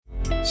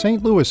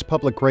St. Louis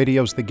Public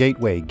Radio's The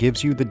Gateway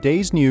gives you the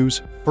day's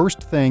news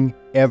first thing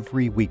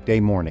every weekday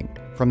morning.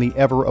 From the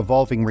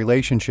ever-evolving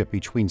relationship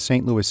between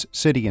St. Louis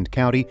City and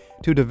County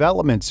to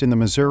developments in the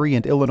Missouri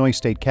and Illinois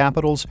state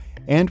capitals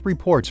and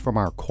reports from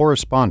our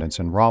correspondents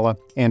in Rolla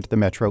and the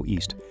Metro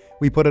East.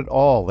 We put it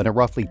all in a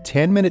roughly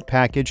 10-minute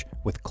package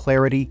with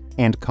clarity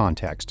and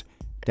context.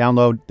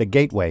 Download The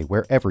Gateway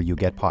wherever you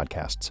get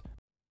podcasts.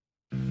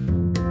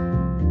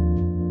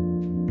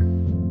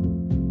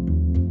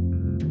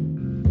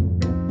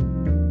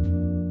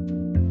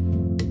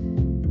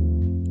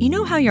 You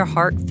know how your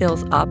heart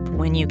fills up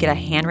when you get a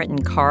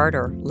handwritten card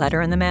or letter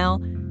in the mail?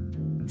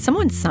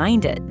 Someone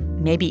signed it,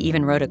 maybe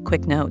even wrote a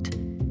quick note.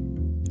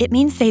 It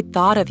means they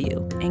thought of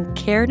you and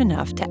cared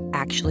enough to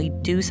actually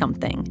do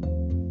something.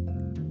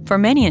 For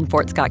many in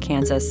Fort Scott,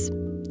 Kansas,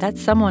 that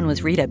someone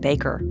was Rita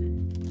Baker.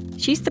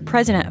 She's the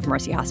president of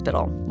Mercy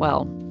Hospital.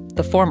 Well,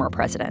 the former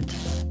president.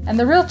 And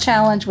the real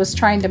challenge was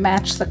trying to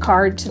match the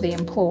card to the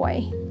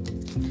employee.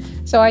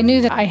 So I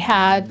knew that I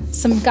had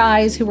some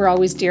guys who were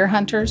always deer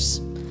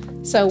hunters.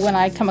 So when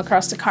I come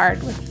across a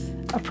card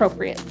with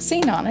appropriate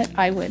scene on it,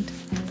 I would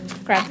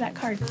grab that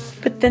card.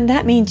 But then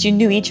that means you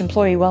knew each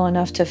employee well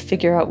enough to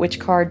figure out which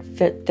card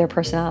fit their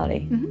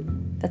personality.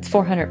 Mm-hmm. That's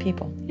 400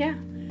 people. Yeah.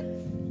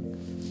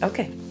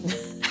 Okay.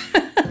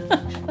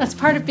 That's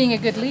part of being a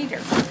good leader,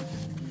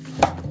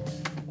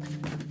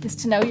 is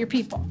to know your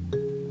people.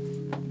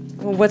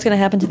 Well, what's going to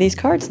happen to these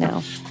cards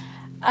now?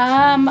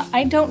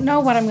 I don't know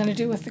what I'm going to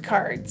do with the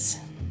cards.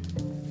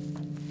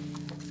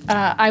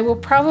 I will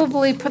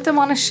probably put them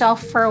on a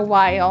shelf for a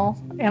while,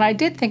 and I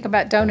did think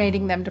about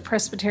donating them to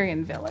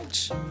Presbyterian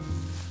Village.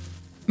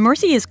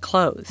 Mercy is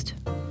closed,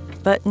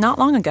 but not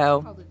long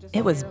ago,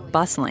 it was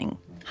bustling.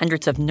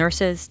 Hundreds of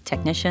nurses,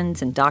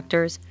 technicians, and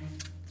doctors.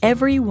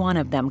 Every one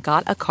of them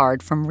got a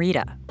card from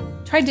Rita.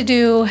 Tried to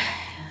do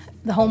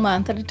the whole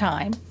month at a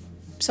time,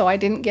 so I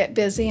didn't get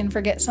busy and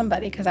forget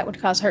somebody, because that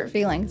would cause hurt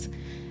feelings.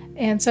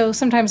 And so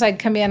sometimes I'd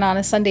come in on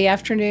a Sunday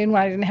afternoon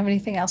when I didn't have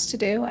anything else to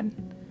do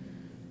and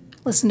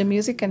listen to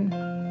music and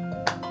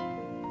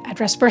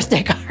address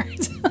birthday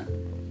cards.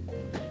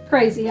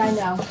 Crazy, I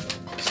know.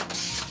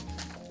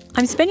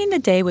 I'm spending the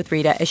day with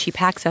Rita as she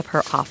packs up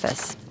her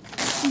office.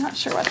 I'm not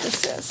sure what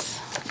this is.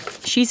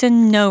 She's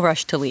in no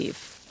rush to leave.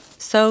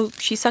 So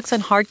she sucks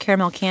on hard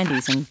caramel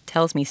candies and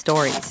tells me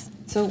stories.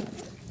 So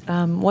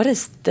what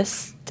is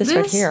this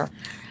right here?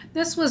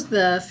 This was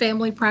the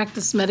family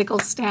practice medical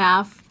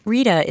staff.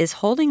 Rita is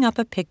holding up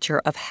a picture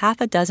of half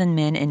a dozen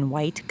men in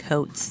white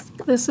coats.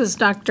 This is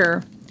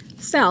Dr.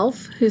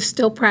 Self, who's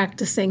still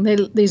practicing.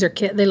 These are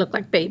kids. They look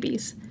like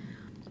babies.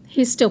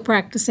 He's still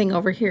practicing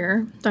over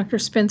here. Dr.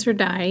 Spencer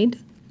died.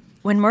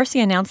 When Mercy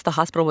announced the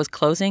hospital was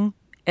closing,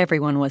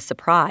 everyone was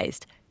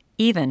surprised,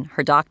 even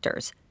her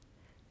doctors.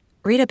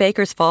 Rita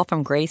Baker's fall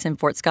from grace in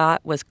Fort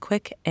Scott was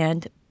quick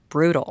and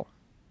brutal.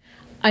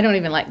 I don't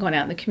even like going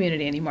out in the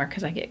community anymore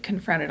because I get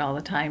confronted all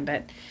the time.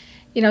 But,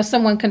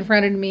 someone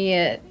confronted me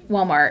at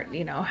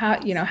Walmart.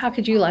 How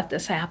could you let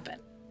this happen?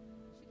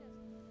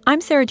 I'm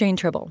Sarah Jane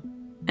Tribble.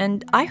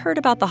 And I heard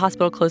about the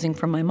hospital closing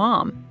from my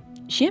mom.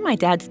 She and my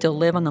dad still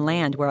live on the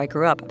land where I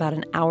grew up, about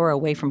an hour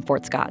away from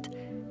Fort Scott.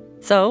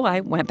 So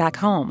I went back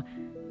home.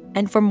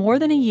 And for more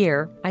than a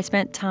year, I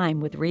spent time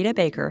with Rita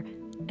Baker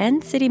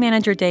and city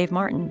manager Dave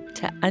Martin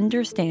to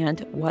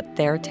understand what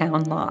their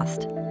town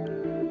lost.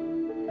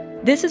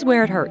 This is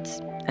Where It Hurts,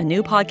 a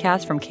new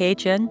podcast from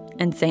KHN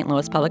and St.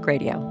 Louis Public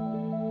Radio.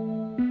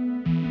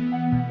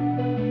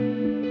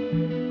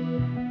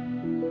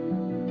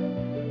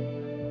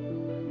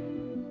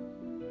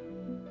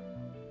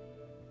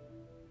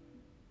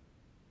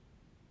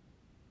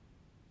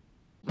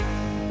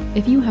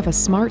 If you have a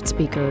smart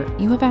speaker,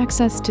 you have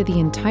access to the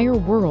entire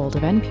world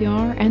of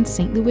NPR and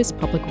St. Louis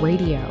Public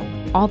Radio.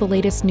 All the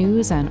latest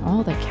news and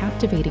all the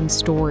captivating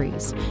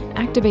stories.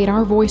 Activate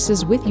our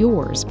voices with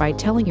yours by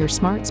telling your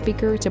smart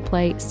speaker to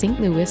play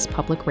St. Louis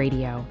Public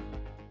Radio.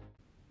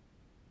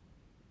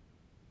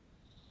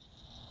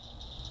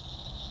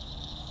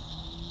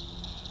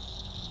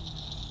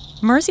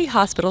 Mercy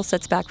Hospital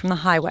sits back from the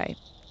highway,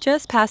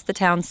 just past the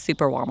town's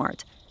super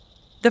Walmart.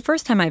 The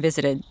first time I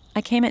visited,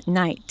 I came at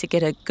night to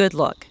get a good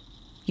look.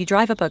 You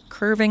drive up a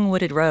curving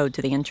wooded road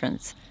to the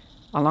entrance.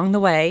 Along the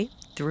way,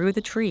 through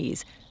the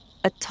trees,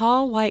 a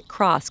tall white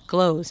cross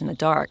glows in the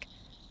dark.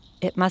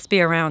 It must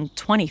be around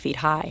 20 feet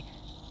high.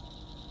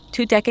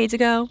 2 decades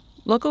ago,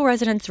 local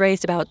residents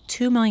raised about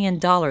 $2 million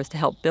to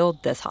help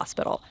build this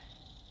hospital.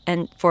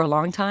 And for a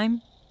long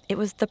time, it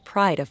was the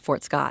pride of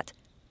Fort Scott,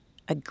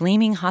 a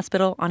gleaming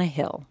hospital on a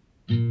hill.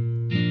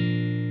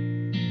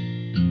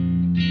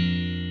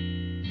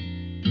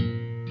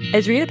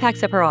 As Rita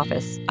packs up her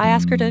office, I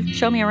ask her to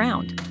show me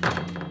around.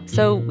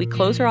 So we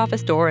close her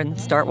office door and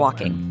start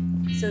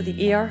walking. So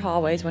the ER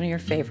hallway is one of your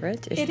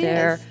favorite. Is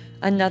there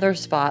another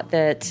spot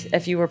that,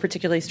 if you were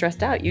particularly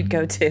stressed out, you'd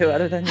go to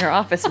other than your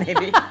office,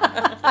 maybe?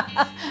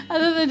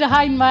 Other than to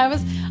hide in my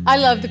office, I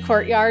love the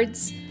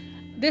courtyards.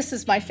 This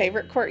is my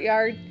favorite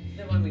courtyard.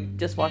 The one we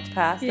just walked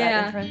past,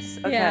 that entrance?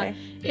 Okay. Yeah.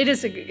 It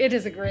is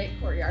a great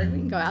courtyard. We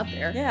can go out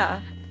there.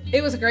 Yeah.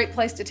 It was a great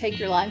place to take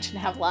your lunch and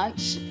have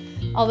lunch.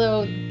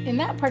 Although in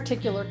that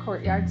particular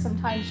courtyard,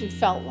 sometimes you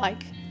felt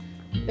like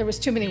there was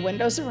too many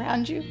windows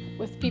around you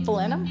with people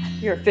in them.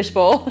 You're a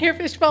fishbowl. You're a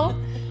fishbowl.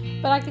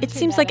 But I could It see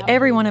seems that like out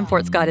everyone pretty in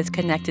Fort Scott is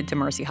connected to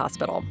Mercy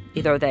Hospital.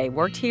 Either they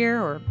worked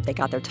here, or they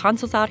got their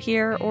tonsils out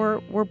here,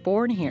 or were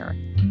born here.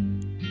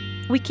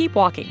 We keep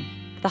walking.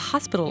 The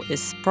hospital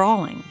is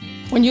sprawling.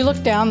 When you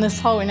look down this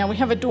hallway, now we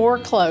have a door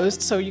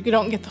closed so you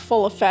don't get the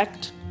full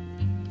effect.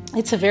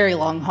 It's a very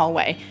long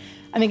hallway.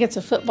 I think it's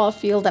a football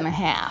field and a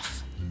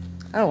half.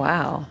 Oh,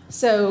 wow.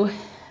 So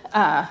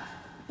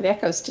it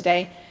echoes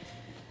today.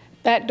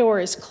 That door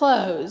is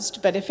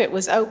closed, but if it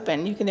was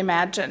open, you can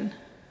imagine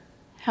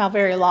how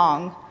very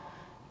long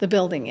the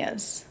building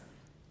is.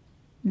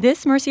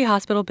 This Mercy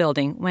Hospital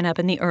building went up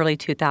in the early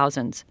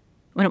 2000s.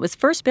 When it was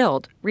first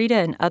built, Rita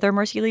and other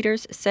Mercy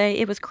leaders say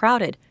it was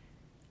crowded,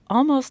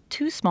 almost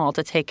too small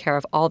to take care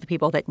of all the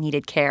people that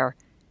needed care.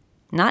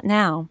 Not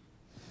now.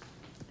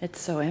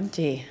 It's so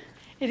empty.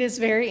 It is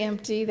very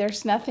empty.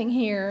 There's nothing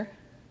here.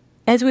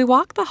 As we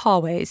walk the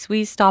hallways,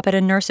 we stop at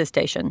a nurse's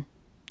station.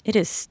 It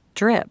is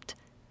stripped.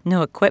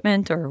 No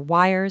equipment or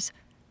wires.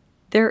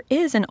 There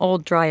is an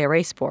old dry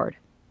erase board,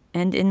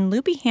 and in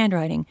loopy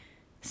handwriting,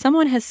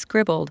 someone has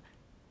scribbled,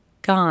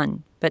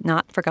 "Gone, but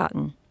not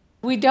forgotten."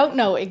 We don't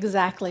know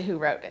exactly who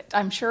wrote it.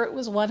 I'm sure it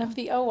was one of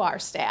the OR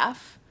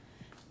staff,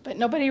 but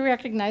nobody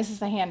recognizes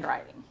the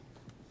handwriting.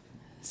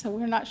 So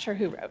we're not sure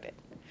who wrote it.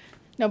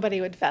 Nobody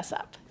would fess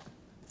up.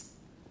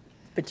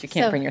 But you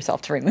can't bring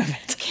yourself to remove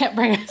it. Can't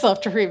bring ourselves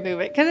to remove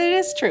it, because it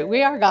is true.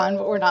 We are gone,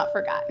 but we're not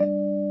forgotten.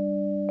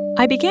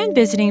 I began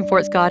visiting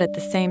Fort Scott at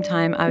the same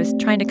time I was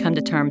trying to come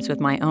to terms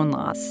with my own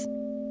loss.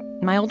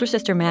 My older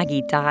sister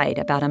Maggie died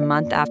about a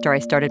month after I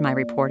started my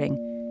reporting.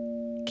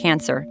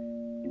 Cancer.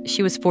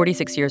 She was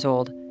 46 years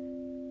old.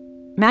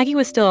 Maggie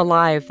was still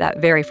alive that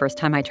very first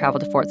time I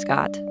traveled to Fort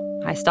Scott.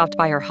 I stopped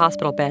by her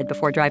hospital bed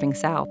before driving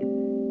south.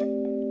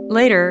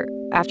 Later,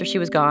 after she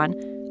was gone,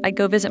 I'd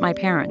go visit my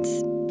parents.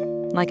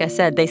 Like I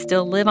said, they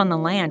still live on the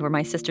land where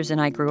my sisters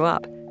and I grew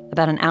up,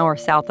 about an hour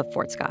south of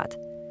Fort Scott.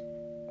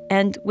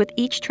 And with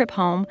each trip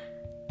home,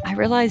 I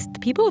realized the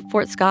people of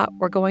Fort Scott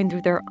were going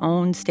through their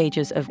own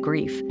stages of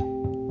grief.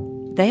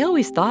 They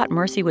always thought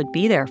Mercy would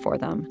be there for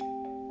them.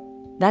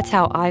 That's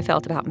how I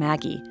felt about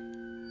Maggie.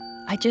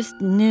 I just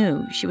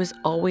knew she was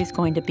always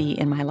going to be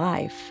in my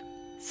life,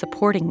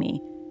 supporting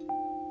me.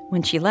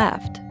 When she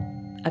left,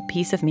 a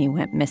piece of me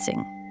went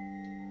missing.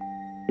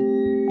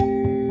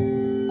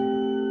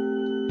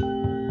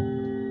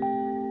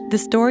 The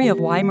story of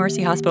why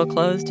Mercy Hospital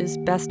closed is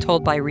best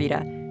told by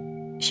Rita.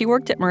 She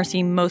worked at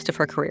Mercy most of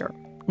her career,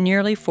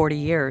 nearly 40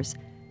 years.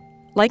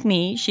 Like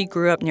me, she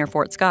grew up near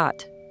Fort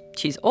Scott.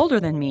 She's older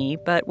than me,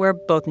 but we're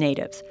both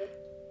natives.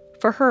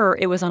 For her,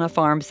 it was on a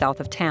farm south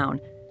of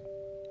town.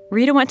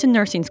 Rita went to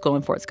nursing school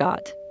in Fort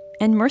Scott,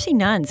 and Mercy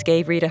nuns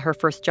gave Rita her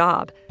first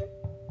job.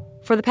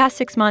 For the past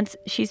 6 months,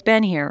 she's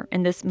been here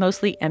in this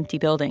mostly empty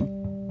building,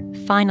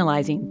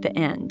 finalizing the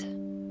end.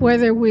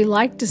 Whether we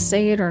like to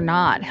say it or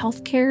not,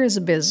 healthcare is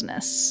a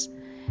business.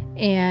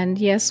 And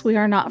yes, we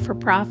are not for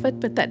profit,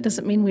 but that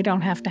doesn't mean we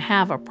don't have to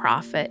have a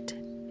profit.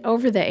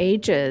 Over the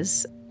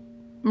ages,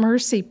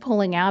 Mercy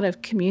pulling out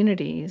of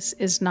communities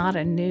is not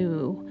a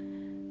new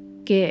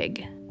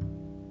gig.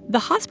 The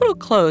hospital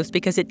closed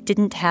because it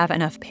didn't have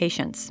enough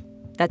patients.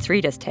 That's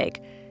Rita's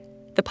take.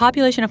 The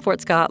population of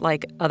Fort Scott,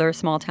 like other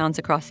small towns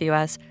across the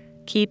U.S.,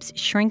 keeps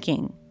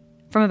shrinking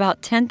from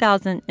about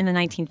 10,000 in the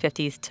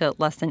 1950s to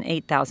less than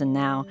 8,000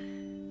 now.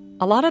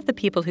 A lot of the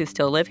people who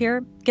still live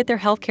here get their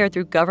health care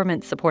through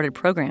government-supported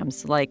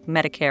programs like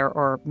Medicare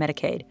or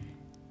Medicaid.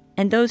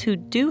 And those who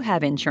do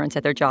have insurance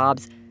at their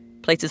jobs,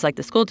 places like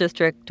the school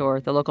district or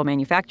the local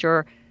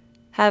manufacturer,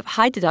 have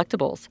high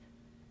deductibles.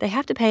 They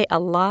have to pay a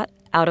lot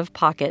out of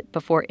pocket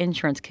before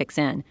insurance kicks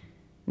in,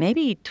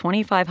 maybe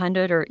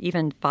 $2,500 or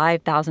even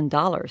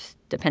 $5,000,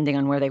 depending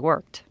on where they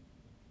worked.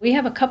 We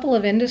have a couple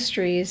of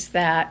industries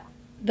that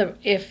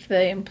if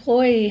the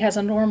employee has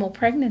a normal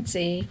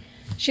pregnancy,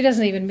 she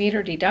doesn't even meet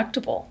her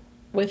deductible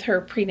with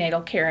her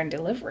prenatal care and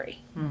delivery.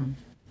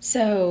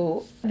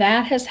 So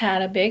that has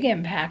had a big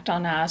impact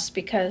on us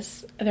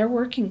because they're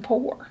working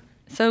poor.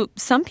 So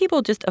some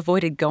people just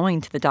avoided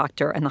going to the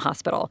doctor and the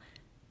hospital.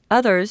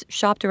 Others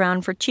shopped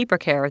around for cheaper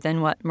care than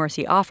what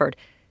Mercy offered.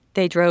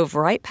 They drove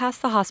right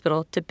past the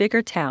hospital to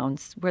bigger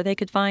towns where they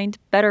could find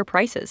better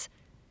prices.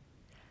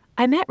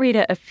 I met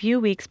Rita a few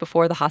weeks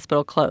before the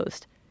hospital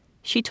closed.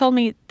 She told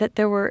me that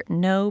there were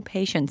no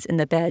patients in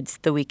the beds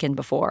the weekend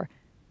before.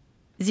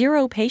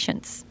 0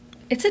 patients.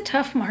 It's a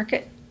tough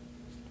market,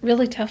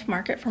 really tough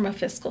market from a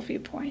fiscal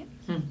viewpoint.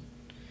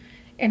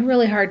 And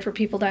really hard for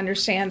people to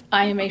understand.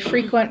 I am a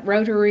frequent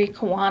Rotary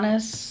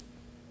Kiwanis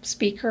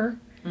speaker.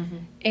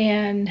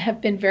 And have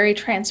been very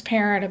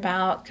transparent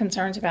about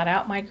concerns about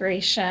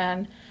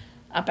outmigration,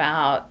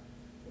 about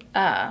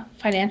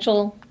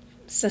financial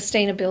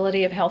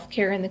sustainability of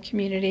healthcare in the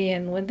community.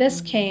 And when this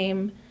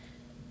came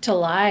to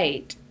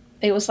light,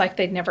 it was like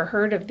they'd never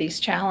heard of these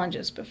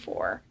challenges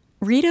before.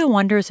 Rita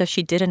wonders if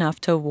she did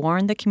enough to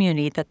warn the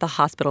community that the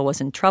hospital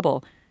was in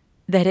trouble.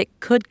 that it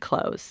could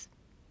close.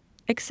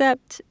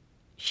 Except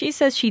she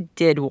says she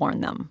did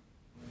warn them.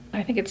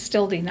 I think it's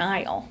still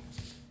denial.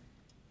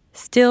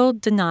 Still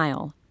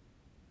denial.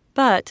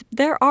 But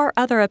there are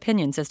other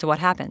opinions as to what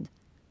happened.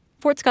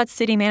 Fort Scott's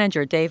city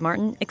manager, Dave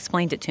Martin,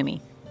 explained it to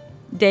me.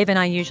 Dave and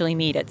I usually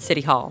meet at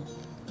City Hall.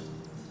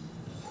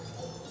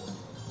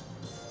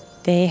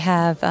 They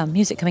have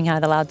music coming out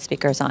of the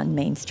loudspeakers on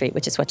Main Street,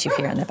 which is what you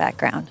hear in the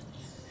background.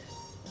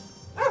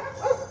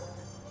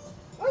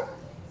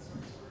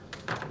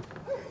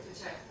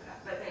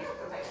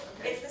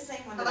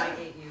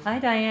 Hi,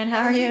 Diane.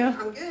 How are you?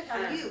 I'm good.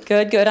 How are you?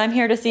 Good. I'm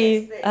here to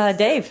see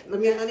Dave.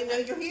 Let him know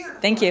you're here.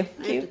 Thank you.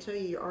 I have to tell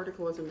you, your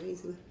article was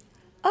amazing.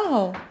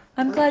 Oh,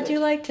 I'm glad you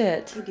liked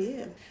it. I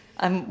did.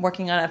 I'm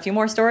working on a few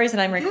more stories,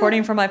 and I'm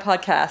recording for my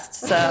podcast.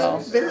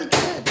 So Very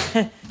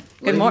good.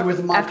 good morning,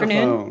 with the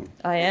afternoon. microphone.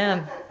 I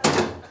am.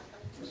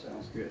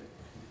 Sounds good.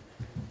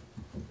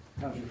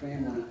 How's your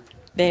family?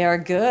 They are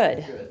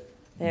good. Good.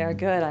 They are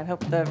good. I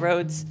hope the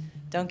roads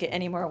don't get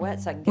any more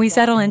wet so I can We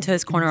settle into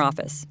his corner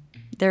office.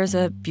 There's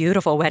a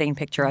beautiful wedding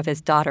picture of his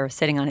daughter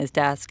sitting on his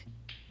desk.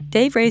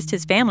 Dave raised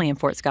his family in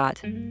Fort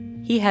Scott.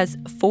 He has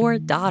 4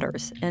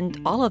 daughters, and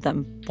all of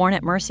them born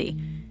at Mercy.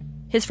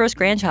 His first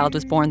grandchild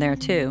was born there,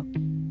 too.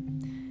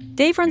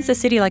 Dave runs the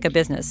city like a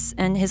business,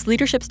 and his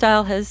leadership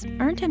style has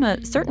earned him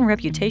a certain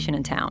reputation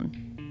in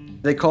town.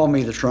 They call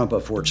me the Trump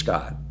of Fort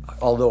Scott.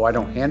 Although I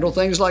don't handle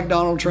things like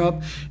Donald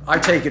Trump, I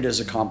take it as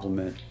a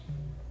compliment.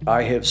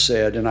 I have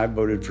said, and I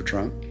voted for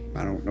Trump.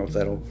 I don't know if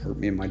that'll hurt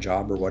me in my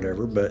job or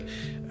whatever, but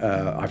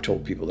I've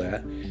told people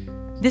that.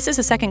 This is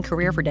a second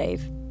career for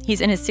Dave. He's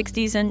in his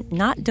 60s and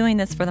not doing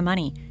this for the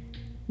money.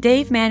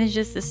 Dave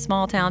manages this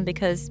small town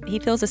because he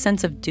feels a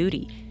sense of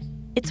duty.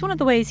 It's one of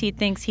the ways he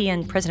thinks he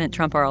and President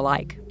Trump are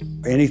alike.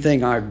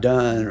 Anything I've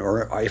done,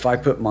 or if I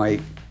put my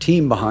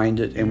team behind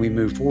it and we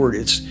move forward,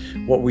 it's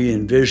what we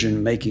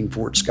envision making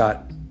Fort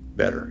Scott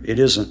better. It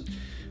isn't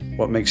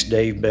what makes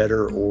Dave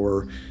better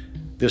or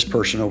this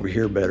person over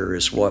here better.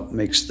 Is what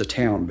makes the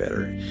town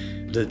better.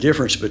 The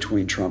difference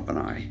between Trump and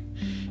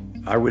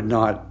I would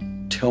not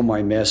tell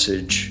my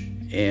message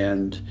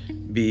and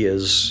be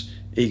as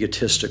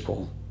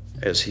egotistical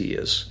as he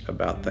is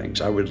about things.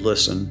 I would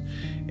listen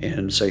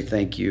and say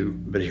thank you,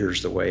 but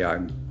here's the way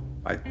I'm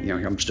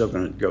still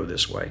going to go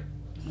this way.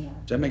 Yeah.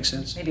 Does that make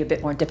sense? Maybe a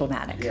bit more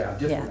diplomatic. Yeah,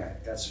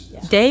 diplomatic. That's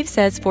Dave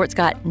says Fort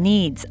Scott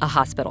needs a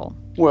hospital.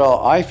 Well,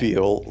 I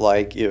feel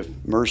like if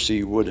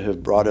Mercy would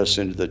have brought us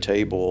into the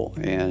table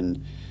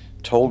and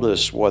told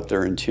us what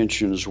their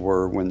intentions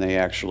were when they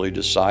actually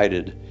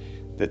decided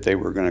that they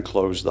were going to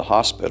close the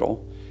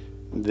hospital,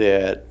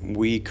 that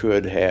we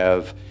could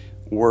have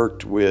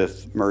worked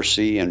with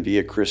Mercy and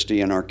Via Christi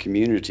in our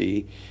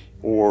community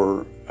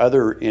or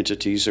other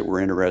entities that were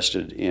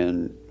interested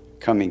in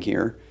coming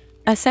here.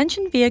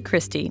 Ascension Via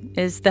Christi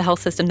is the health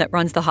system that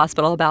runs the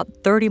hospital about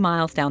 30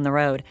 miles down the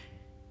road.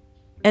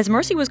 As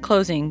Mercy was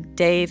closing,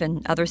 Dave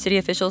and other city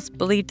officials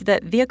believed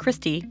that Via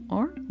Christi,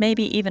 or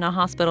maybe even a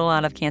hospital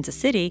out of Kansas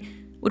City,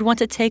 would want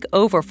to take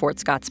over Fort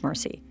Scott's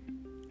Mercy.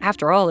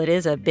 After all, it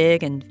is a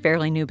big and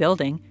fairly new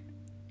building.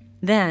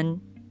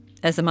 Then,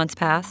 as the months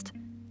passed,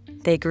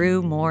 they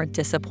grew more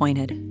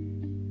disappointed.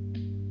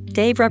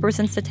 Dave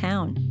represents the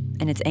town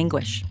and its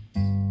anguish.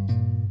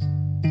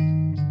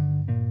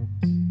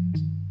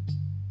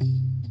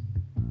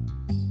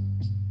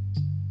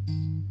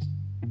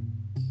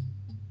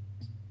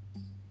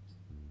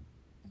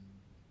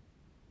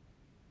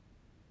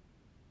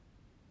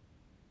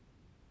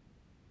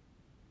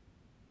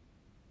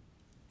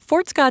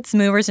 Fort Scott's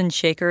movers and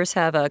shakers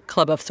have a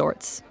club of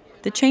sorts,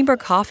 the Chamber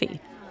Coffee.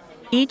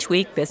 Each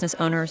week, business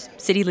owners,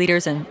 city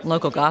leaders, and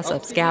local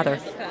gossips gather.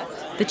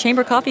 The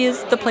Chamber Coffee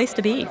is the place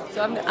to be.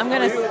 So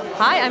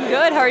Hi, I'm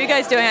good. How are you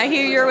guys doing? I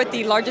hear you're with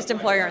the largest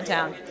employer in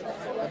town.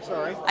 I'm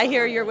sorry? I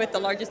hear you're with the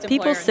largest employer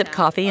People in sip town.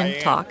 coffee and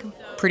talk.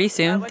 Pretty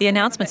soon, the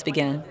announcements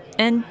begin,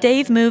 and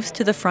Dave moves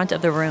to the front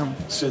of the room.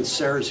 Since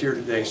Sarah's here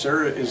today,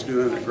 Sarah is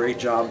doing a great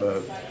job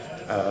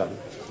of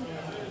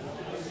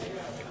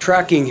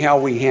tracking how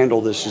we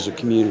handle this as a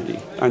community.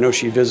 I know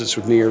she visits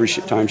with me every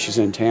time she's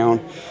in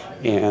town,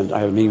 and I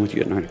have a meeting with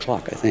you at 9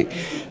 o'clock, I think.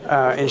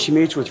 And she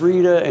meets with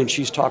Rita, and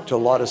she's talked to a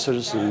lot of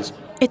citizens.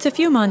 It's a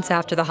few months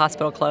after the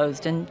hospital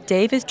closed, and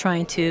Dave is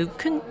trying to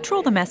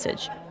control the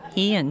message.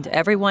 He and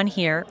everyone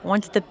here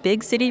wants the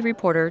big city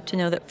reporter to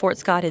know that Fort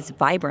Scott is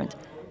vibrant,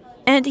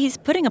 and he's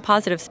putting a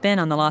positive spin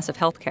on the loss of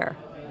health care.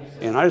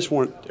 And I just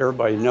want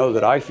everybody to know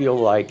that I feel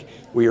like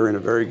we are in a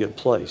very good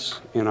place,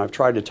 and I've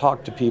tried to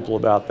talk to people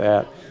about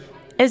that.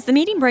 As the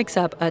meeting breaks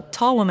up, a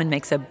tall woman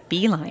makes a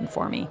beeline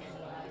for me.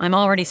 I'm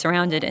already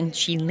surrounded, and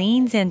she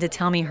leans in to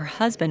tell me her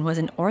husband was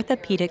an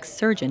orthopedic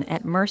surgeon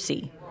at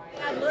Mercy.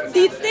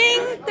 The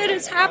thing that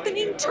is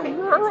happening to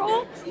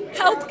rural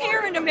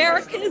healthcare in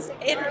America is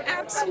an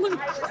absolute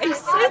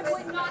crisis.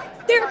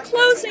 They're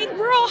closing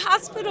rural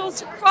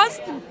hospitals across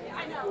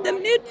the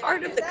mid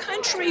part of the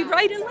country,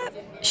 right and left.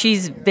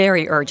 She's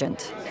very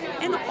urgent.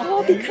 and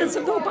all because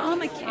of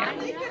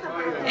Obamacare.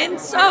 And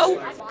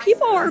so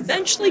people are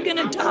eventually going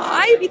to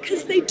die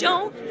because they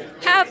don't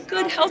have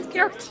good health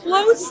care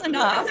close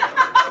enough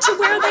to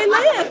where they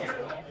live.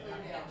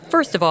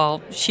 First of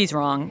all, she's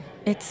wrong.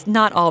 It's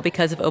not all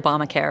because of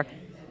Obamacare,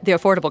 the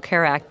Affordable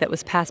Care Act that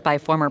was passed by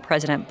former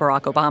President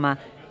Barack Obama.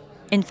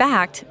 In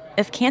fact,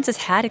 if Kansas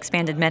had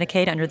expanded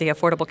Medicaid under the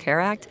Affordable Care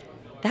Act,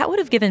 that would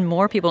have given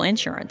more people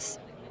insurance.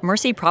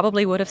 Mercy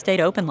probably would have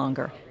stayed open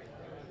longer.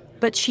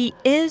 But she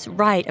is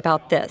right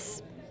about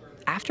this.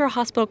 After a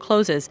hospital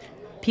closes,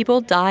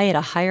 people die at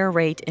a higher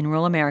rate in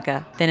rural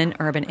America than in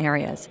urban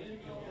areas.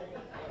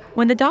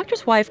 When the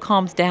doctor's wife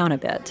calms down a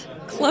bit,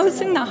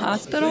 closing the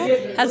hospital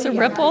has a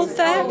ripple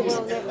effect.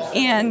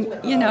 And,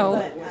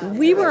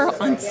 we were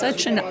on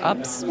such an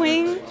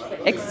upswing,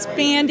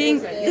 expanding.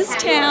 This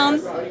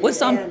town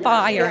was on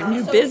fire.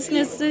 New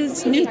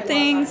businesses, new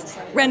things,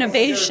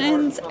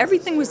 renovations,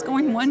 everything was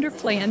going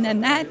wonderfully. And then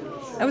that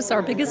was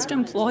our biggest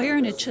employer,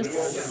 and it just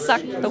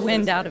sucked the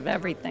wind out of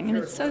everything. And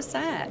it's so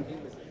sad.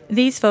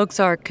 These folks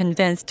are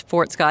convinced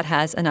Fort Scott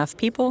has enough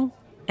people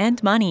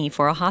and money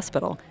for a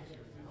hospital.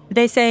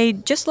 They say,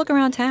 just look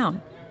around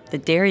town. The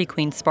Dairy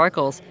Queen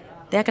sparkles.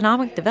 The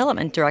Economic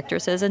Development Director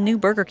says a new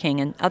Burger King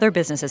and other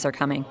businesses are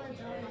coming.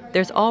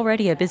 There's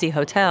already a busy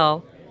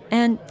hotel,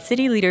 and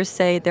city leaders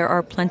say there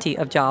are plenty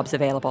of jobs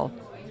available.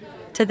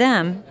 To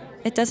them,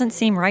 it doesn't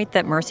seem right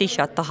that Mercy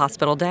shut the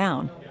hospital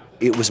down.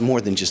 It was more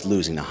than just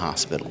losing a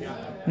hospital.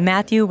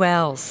 Matthew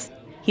Wells.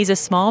 He's a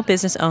small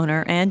business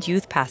owner and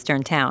youth pastor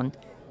in town.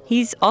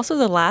 He's also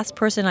the last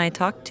person I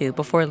talked to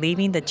before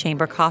leaving the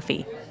Chamber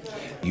Coffee.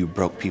 You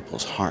broke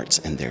people's hearts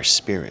and their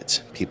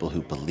spirits, people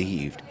who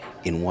believed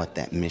in what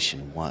that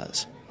mission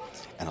was.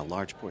 And a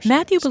large portion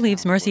Matthew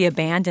believes Mercy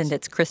abandoned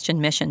its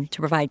Christian mission to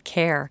provide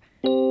care.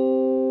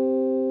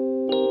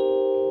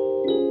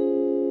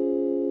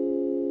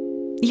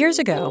 Years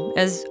ago,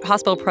 as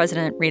hospital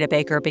president Rita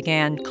Baker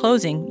began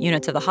closing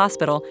units of the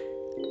hospital,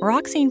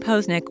 Roxine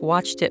Posnick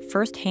watched it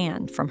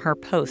firsthand from her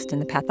post in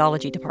the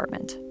pathology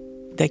department.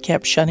 They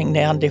kept shutting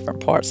down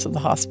different parts of the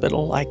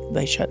hospital, like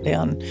they shut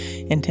down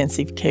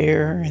intensive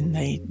care and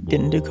they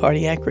didn't do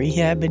cardiac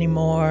rehab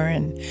anymore.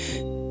 And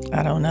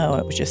I don't know,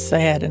 it was just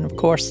sad. And of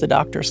course, the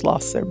doctors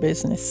lost their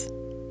business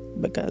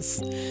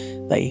because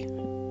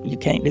you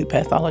can't do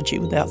pathology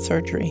without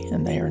surgery,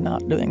 and they are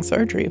not doing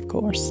surgery, of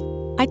course.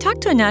 I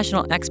talked to a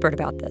national expert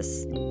about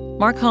this.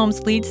 Mark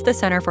Holmes leads the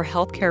Center for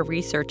Healthcare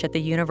Research at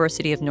the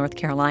University of North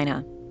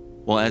Carolina.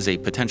 Well, as a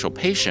potential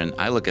patient,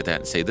 I look at that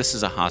and say, this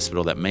is a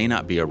hospital that may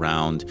not be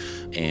around,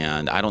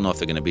 and I don't know if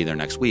they're going to be there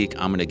next week.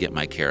 I'm going to get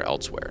my care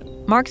elsewhere.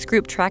 Mark's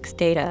group tracks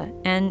data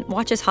and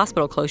watches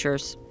hospital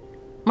closures.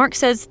 Mark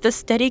says the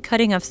steady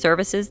cutting of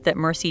services that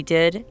Mercy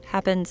did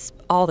happens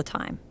all the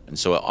time. And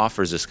so it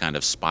offers this kind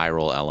of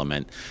spiral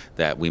element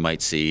that we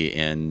might see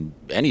in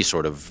any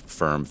sort of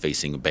firm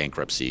facing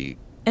bankruptcy.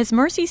 As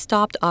Mercy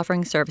stopped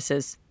offering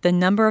services, the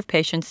number of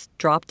patients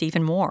dropped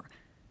even more.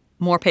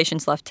 More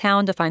patients left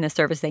town to find the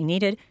service they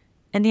needed,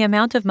 and the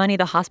amount of money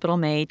the hospital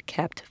made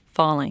kept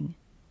falling.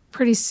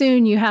 Pretty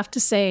soon you have to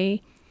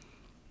say,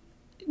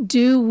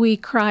 do we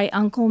cry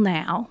uncle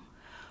now,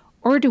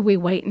 or do we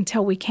wait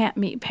until we can't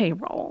meet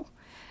payroll,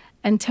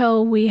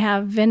 until we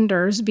have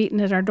vendors beating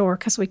at our door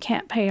because we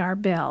can't pay our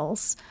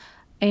bills,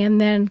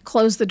 and then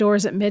close the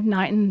doors at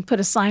midnight and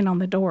put a sign on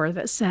the door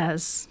that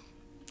says,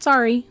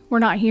 sorry, we're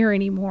not here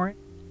anymore.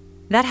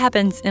 That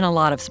happens in a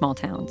lot of small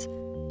towns.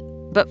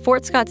 But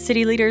Fort Scott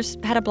city leaders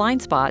had a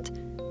blind spot.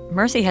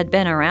 Mercy had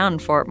been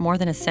around for more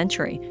than a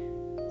century.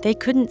 They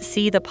couldn't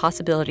see the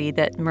possibility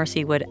that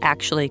Mercy would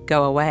actually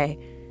go away.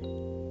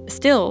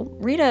 Still,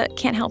 Rita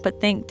can't help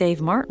but think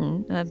Dave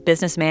Martin, a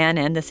businessman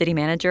and the city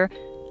manager,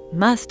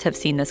 must have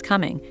seen this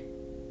coming.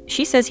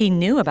 She says he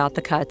knew about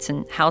the cuts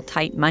and how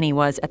tight money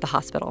was at the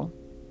hospital.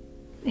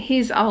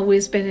 He's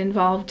always been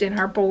involved in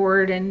our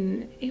board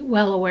and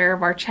well aware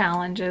of our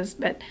challenges,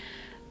 but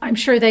I'm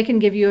sure they can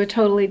give you a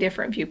totally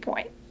different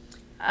viewpoint.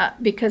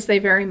 Because they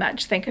very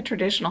much think a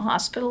traditional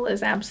hospital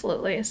is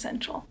absolutely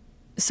essential.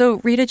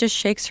 So Rita just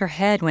shakes her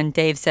head when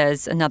Dave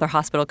says another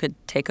hospital could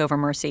take over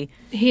Mercy.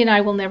 He and I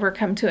will never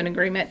come to an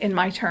agreement in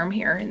my term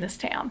here in this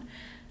town.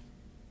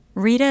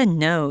 Rita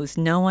knows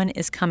no one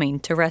is coming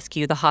to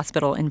rescue the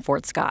hospital in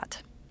Fort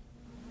Scott.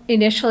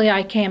 Initially,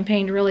 I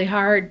campaigned really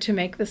hard to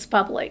make this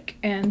public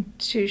and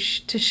to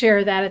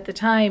share that at the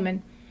time.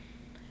 And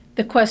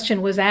the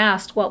question was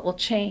asked, what will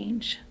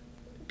change?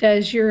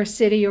 Does your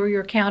city or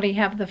your county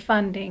have the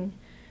funding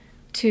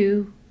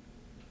to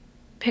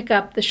pick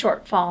up the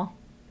shortfall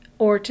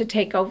or to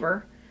take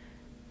over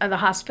the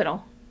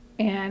hospital?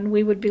 And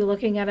we would be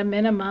looking at a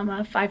minimum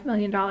of $5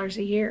 million a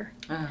year.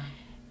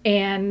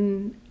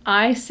 And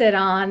I sit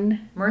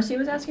on... Mercy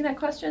was asking that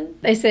question?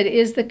 They said,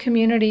 is the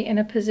community in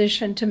a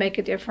position to make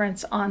a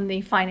difference on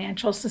the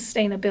financial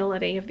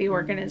sustainability of the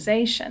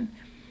organization?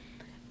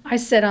 I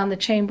sit on the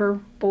chamber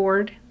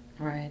board.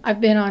 Right. I've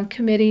been on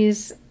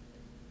committees.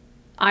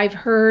 I've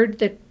heard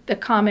the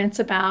comments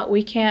about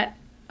we can't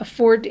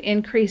afford to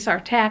increase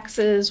our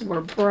taxes, we're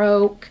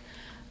broke.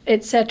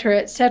 et cetera,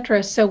 et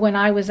cetera. So when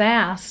I was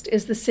asked,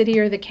 is the city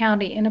or the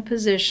county in a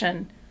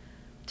position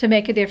to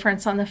make a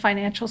difference on the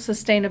financial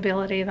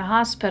sustainability of the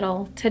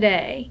hospital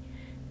today,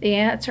 the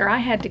answer I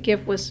had to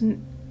give was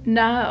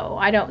no,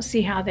 I don't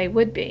see how they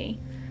would be.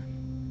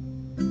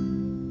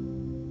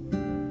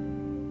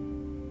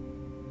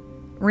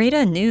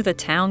 Rita knew the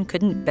town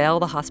couldn't bail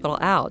the hospital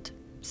out,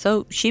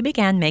 so she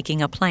began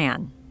making a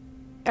plan.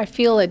 I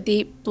feel a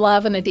deep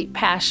love and a deep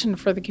passion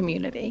for the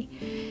community.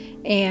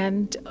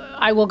 And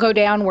I will go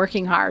down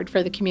working hard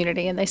for the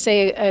community. And they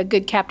say a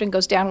good captain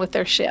goes down with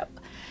their ship.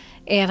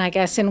 And I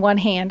guess in one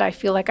hand, I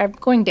feel like I'm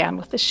going down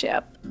with the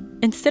ship.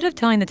 Instead of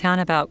telling the town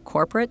about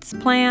corporate's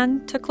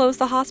plan to close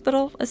the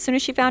hospital as soon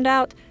as she found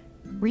out,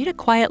 Rita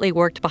quietly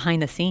worked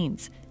behind the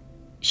scenes.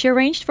 She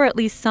arranged for at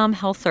least some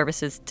health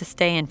services to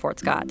stay in Fort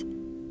Scott.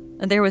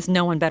 There was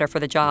no one better for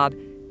the job.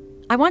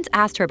 I once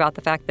asked her about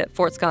the fact that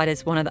Fort Scott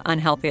is one of the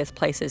unhealthiest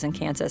places in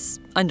Kansas,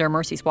 under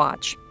Mercy's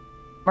watch.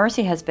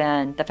 Mercy has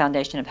been the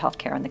foundation of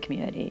healthcare in the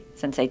community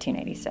since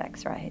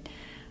 1886, right?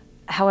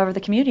 However, the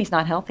community's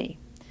not healthy.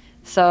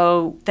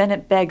 So then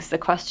it begs the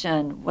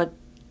question, what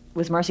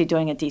was Mercy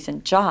doing a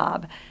decent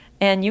job?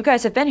 And you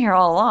guys have been here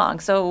all along,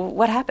 so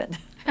what happened?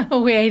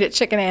 We ate at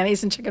Chicken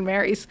Annie's and Chicken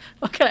Mary's.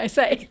 What can I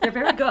say? They're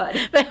very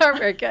good. They are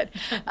very good.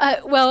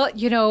 Well,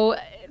 you know,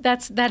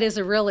 that is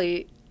a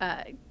really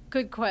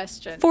good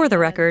question. For the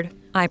record,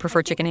 I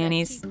prefer Chicken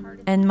Annie's,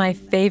 and my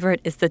favorite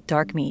is the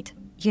dark meat.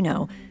 You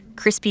know,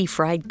 crispy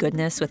fried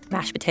goodness with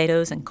mashed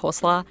potatoes and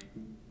coleslaw.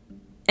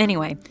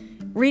 Anyway,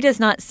 Rita's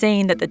not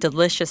saying that the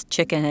delicious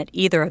chicken at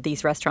either of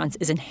these restaurants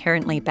is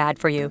inherently bad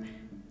for you,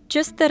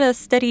 just that a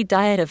steady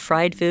diet of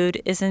fried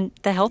food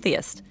isn't the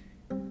healthiest.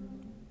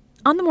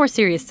 On the more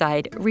serious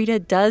side, Rita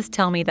does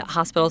tell me that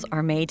hospitals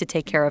are made to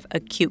take care of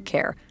acute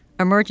care,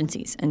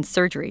 emergencies, and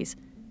surgeries.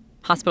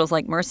 Hospitals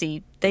like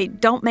Mercy, they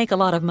don't make a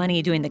lot of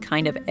money doing the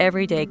kind of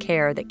everyday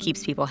care that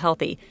keeps people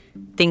healthy.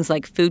 Things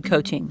like food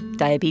coaching,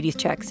 diabetes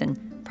checks, and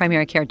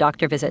primary care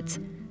doctor visits.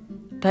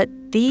 But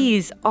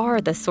these are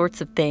the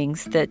sorts of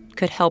things that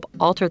could help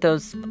alter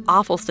those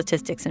awful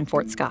statistics in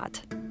Fort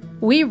Scott.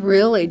 We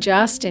really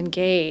just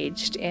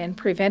engaged in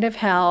preventive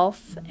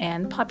health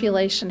and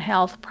population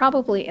health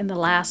probably in the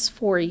last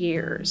 4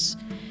 years.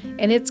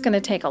 And it's going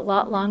to take a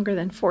lot longer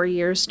than 4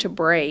 years to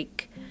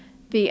break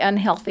the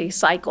unhealthy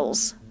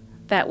cycles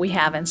that we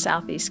have in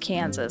southeast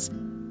Kansas.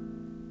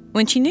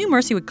 When she knew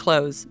Mercy would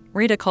close,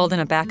 Rita called in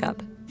a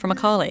backup from a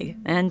colleague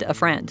and a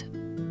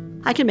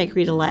friend. I can make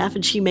Rita laugh,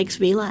 and she makes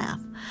me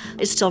laugh.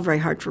 It's still very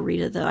hard for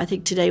Rita, though. I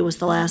think today was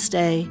the last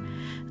day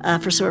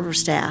for some of her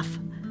staff.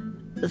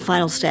 The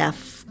final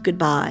staff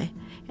goodbye,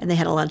 and they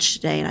had a lunch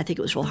today, and I think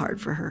it was real hard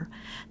for her.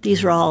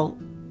 These are all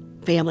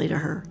family to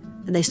her,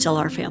 and they still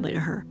are family to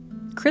her.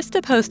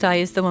 Krista Postai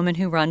is the woman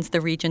who runs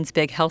the region's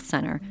big health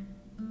center,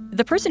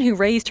 the person who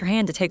raised her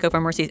hand to take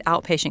over Mercy's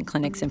outpatient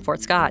clinics in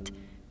Fort Scott.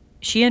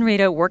 She and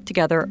Rita worked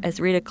together as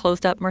Rita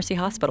closed up Mercy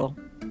Hospital.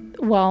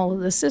 While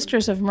the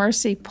Sisters of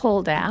Mercy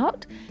pulled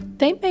out,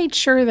 they made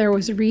sure there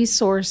was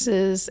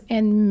resources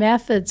and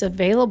methods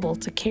available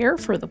to care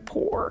for the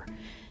poor.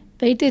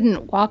 They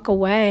didn't walk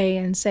away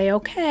and say,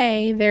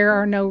 okay, there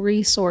are no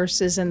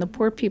resources and the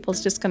poor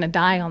people's just going to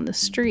die on the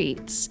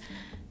streets.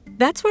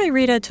 That's why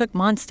Rita took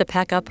months to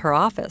pack up her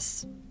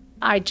office.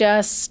 I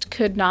just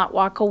could not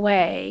walk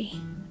away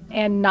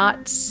and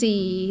not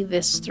see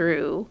this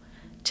through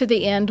to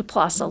the end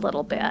plus a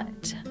little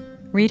bit.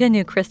 Rita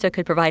knew Krista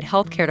could provide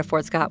health care to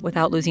Fort Scott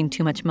without losing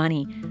too much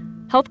money.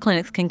 Health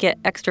clinics can get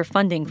extra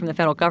funding from the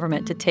federal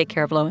government to take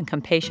care of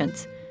low-income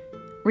patients.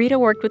 Rita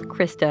worked with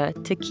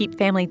Krista to keep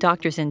family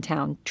doctors in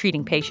town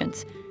treating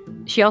patients.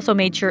 She also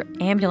made sure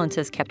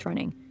ambulances kept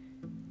running.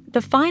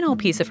 The final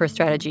piece of her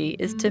strategy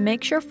is to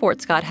make sure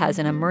Fort Scott has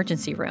an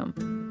emergency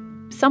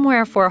room,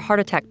 somewhere for a heart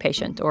attack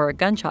patient or a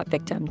gunshot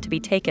victim to be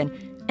taken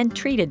and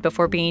treated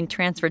before being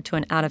transferred to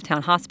an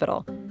out-of-town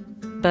hospital.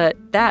 But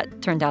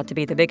that turned out to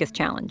be the biggest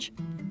challenge.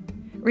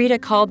 Rita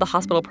called the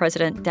hospital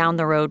president down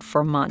the road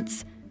for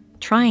months,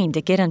 trying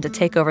to get him to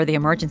take over the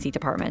emergency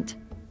department,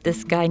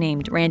 this guy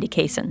named Randy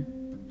Kaysen.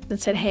 And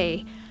said,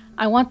 hey,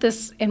 I want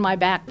this in my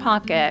back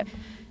pocket.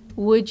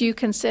 Would you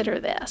consider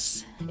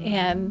this?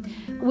 And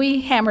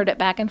we hammered it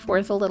back and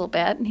forth a little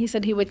bit, and he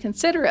said he would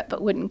consider it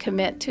but wouldn't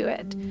commit to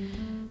it.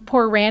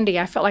 Poor Randy,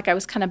 I felt like I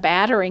was kind of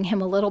battering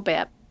him a little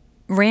bit.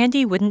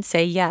 Randy wouldn't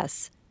say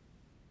yes.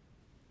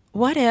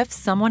 What if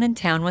someone in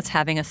town was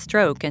having a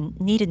stroke and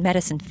needed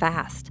medicine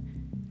fast?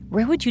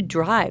 Where would you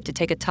drive to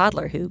take a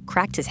toddler who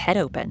cracked his head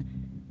open?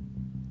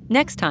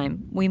 Next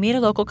time, we meet a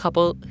local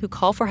couple who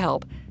call for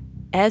help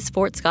as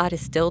Fort Scott is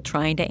still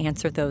trying to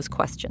answer those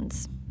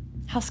questions.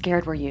 How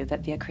scared were you that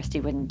Via Christi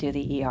wouldn't do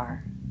the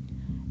ER?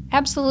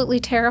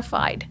 Absolutely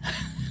terrified,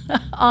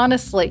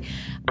 honestly.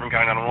 I'm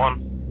going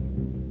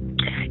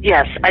 911.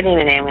 Yes, I need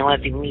an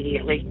ambulance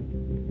immediately.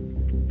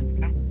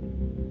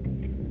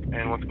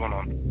 And what's going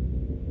on?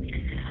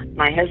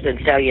 My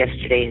husband fell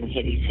yesterday and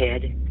hit his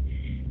head,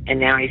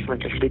 and now he's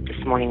went to sleep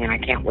this morning, and I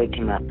can't wake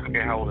him up.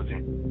 Okay, how old is he?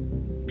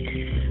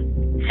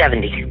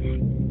 70.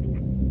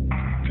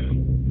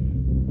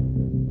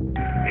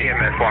 EMS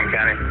recommend Fulton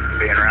County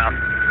being around.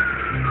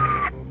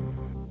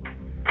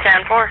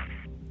 10-4.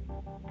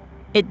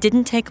 It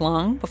didn't take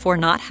long before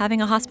not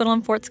having a hospital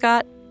in Fort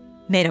Scott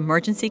made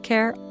emergency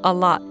care a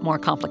lot more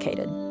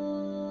complicated.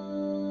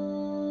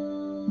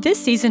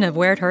 This season of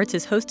Where It Hurts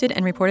is hosted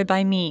and reported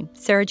by me,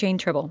 Sarah Jane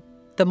Tribble.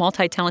 The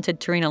multi-talented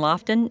Tarina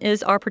Lofton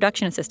is our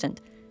production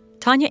assistant.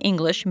 Tanya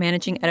English,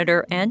 managing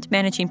editor and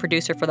managing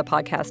producer for the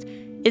podcast,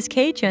 is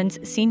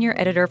KHN's senior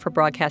editor for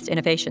broadcast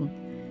innovation.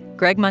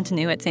 Greg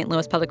Montanou at St.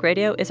 Louis Public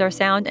Radio is our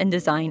sound and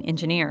design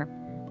engineer,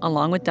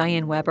 along with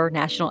Diane Weber,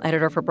 national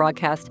editor for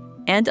broadcast,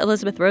 and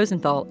Elizabeth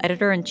Rosenthal,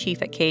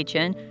 editor-in-chief at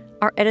KHN,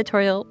 are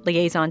editorial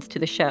liaisons to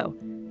the show.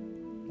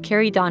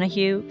 Carrie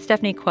Donahue,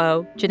 Stephanie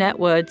Kuo, Jeanette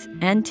Woods,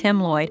 and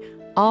Tim Lloyd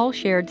all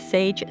shared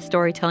sage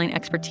storytelling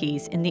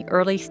expertise in the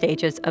early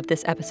stages of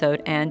this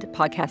episode and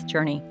podcast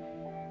journey.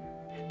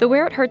 The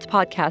Where It Hurts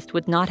podcast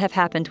would not have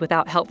happened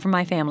without help from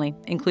my family,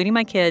 including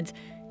my kids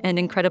and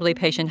incredibly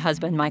patient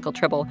husband, Michael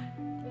Tribble.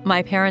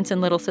 My parents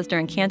and little sister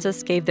in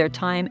Kansas gave their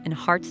time and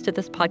hearts to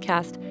this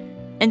podcast,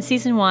 and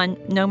Season 1,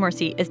 No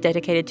Mercy, is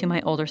dedicated to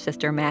my older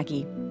sister,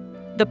 Maggie.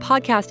 The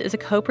podcast is a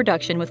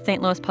co-production with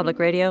St. Louis Public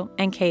Radio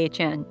and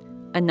KHN,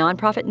 a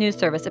nonprofit news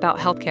service about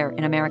healthcare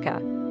in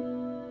America.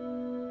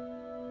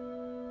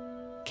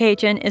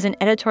 KHN is an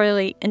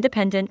editorially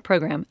independent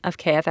program of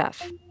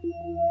KFF.